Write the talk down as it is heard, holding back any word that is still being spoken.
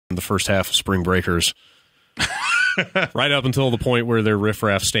the first half of Spring Breakers. Right up until the point where their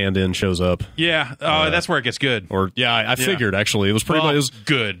riffraff stand-in shows up. Yeah, that's where it gets good. I figured, actually. It was pretty much... It was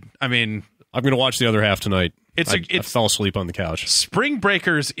good. I mean... I'm going to watch the other half tonight. I fell asleep on the couch. Spring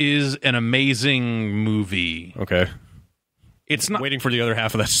Breakers is an amazing movie. Okay. It's not... Waiting for the other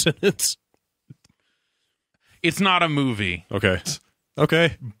half of that sentence. It's not a movie. Okay.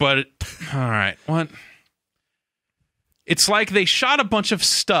 But, all right, what... It's like they shot a bunch of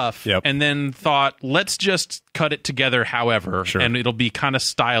stuff and then thought, let's just cut it together however, and it'll be kind of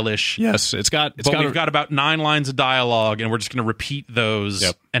stylish. Yes, we've got about 9 lines of dialogue, and we're just going to repeat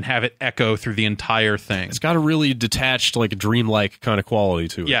those and have it echo through the entire thing. It's got a really detached, like, dreamlike kind of quality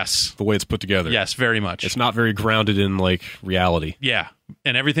to it. Yes. The way it's put together. Yes, very much. It's not very grounded in, like, reality. Yeah.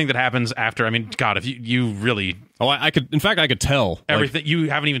 And everything that happens after, I mean, God, if you really... Oh, I could tell. Everything, you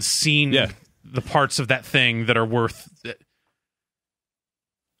haven't even seen... the parts of that thing that are worth.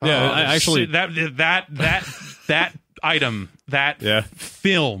 Yeah, I actually that item, that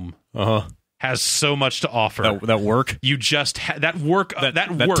film has so much to offer. That work, you just that work,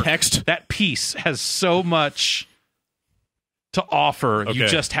 that text, that piece has so much to offer. Okay. You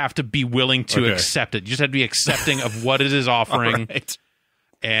just have to be willing to accept it. You just have to be accepting of what it is offering. Right.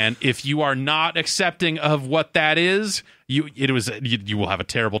 And if you are not accepting of what that is, you will have a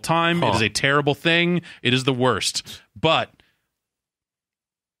terrible time. It is a terrible thing. It is the worst. But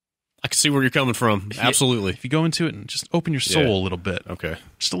I can see where you're coming from. Absolutely. If you go into it and just open your soul a little bit. Okay.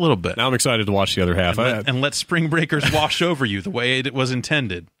 Just a little bit. Now I'm excited to watch the other half. And let Spring Breakers wash over you the way it was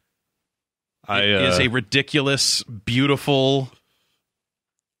intended. It is a ridiculous, beautiful...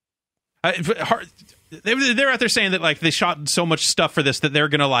 They're out there saying that, like, they shot so much stuff for this that they're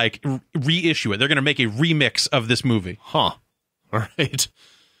gonna, like, reissue it. They're gonna make a remix of this movie. All right.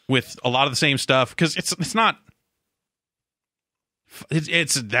 With a lot of the same stuff, because it's not.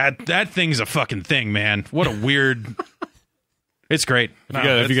 It's that thing's a fucking thing, man. What a weird. It's great.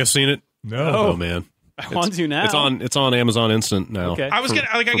 Have you guys seen it? No. Oh man, I want to now. It's on Amazon Instant now. Okay. I was gonna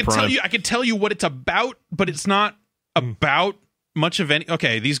I could tell you what it's about, but it's not about much of any.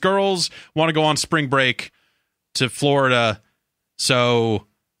 Okay, these girls want to go on spring break to Florida, so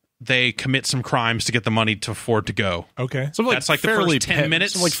they commit some crimes to get the money to afford to go. Okay, so that's like the first 10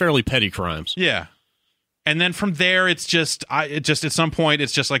 minutes, some like fairly petty crimes. Yeah, and then from there, it's just at some point,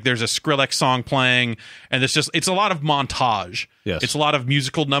 it's just like there's a Skrillex song playing, and it's a lot of montage. Yes, it's a lot of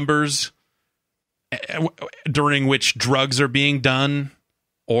musical numbers during which drugs are being done,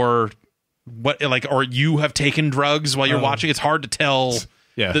 or you have taken drugs while you're watching. It's hard to tell.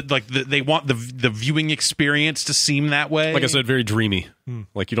 Yeah, they want the viewing experience to seem that way. Like I said, very dreamy.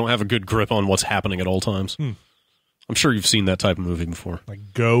 Like you don't have a good grip on what's happening at all times. I'm sure you've seen that type of movie before. Like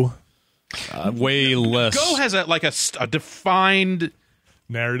Go, way less. Go has a defined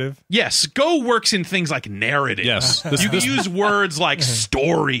narrative. Yes, Go works in things like narrative. Yes, you can use words like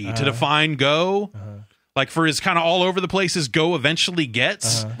story to define Go. Like for as kind of all over the place as Go eventually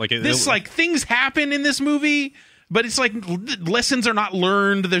gets. Like things happen in this movie, but it's like lessons are not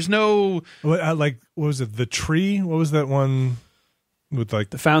learned. There's no what was it? The Tree? What was that one with like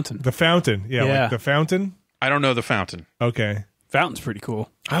the fountain? The fountain. Yeah. Like the fountain. I don't know the fountain. Okay. Fountain's pretty cool.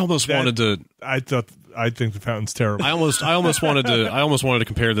 I think the fountain's terrible. I almost wanted to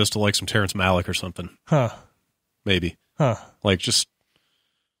compare this to like some Terrence Malick or something. Maybe. Like just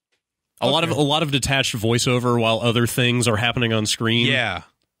a lot of detached voiceover while other things are happening on screen. Yeah.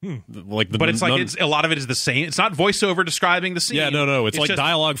 But it's a lot of it is the same. It's not voiceover describing the scene. Yeah, no. It's like just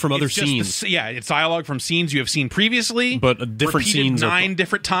dialogue from other scenes. It's dialogue from scenes you have seen previously, but different scenes 9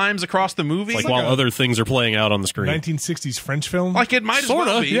 different times across the movie. Like while other things are playing out on the screen. 1960s French film. Like it might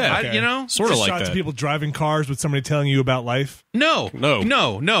sorta, as well be. Yeah, sort of like shots that. Of people driving cars with somebody telling you about life. No. It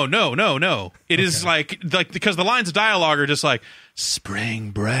is like because the lines of dialogue are just like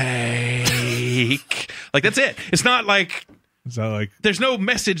spring break. Like that's it. It's not like. Is that like there's no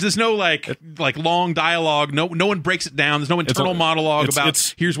message, there's no like long dialogue, no one breaks it down, there's no internal monologue about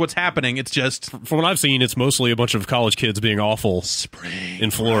here's what's happening. It's just from what I've seen, it's mostly a bunch of college kids being awful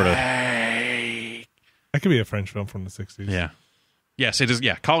in Florida. That could be a French film from the 60s. Yeah. Yes, it is.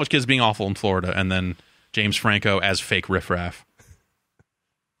 Yeah, college kids being awful in Florida, and then James Franco as fake riffraff.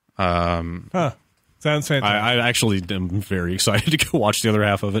 Sounds fantastic. I actually am very excited to go watch the other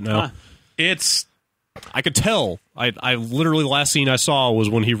half of it now. I could tell. I literally the last scene I saw was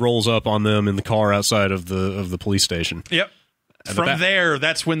when he rolls up on them in the car outside of the police station. Yep. And from there,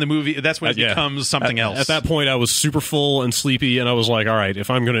 that's when it becomes something else. At that point, I was super full and sleepy, and I was like, all right, if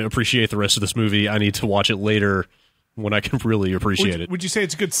I'm going to appreciate the rest of this movie, I need to watch it later when I can really appreciate it. Would you say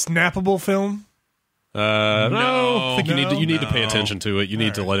it's a good snappable film? No, I think you need to pay attention to it. You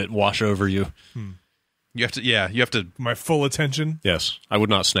need to let it wash over you. You have to. Yeah, you have to. My full attention. Yes, I would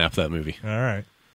not snap that movie. All right.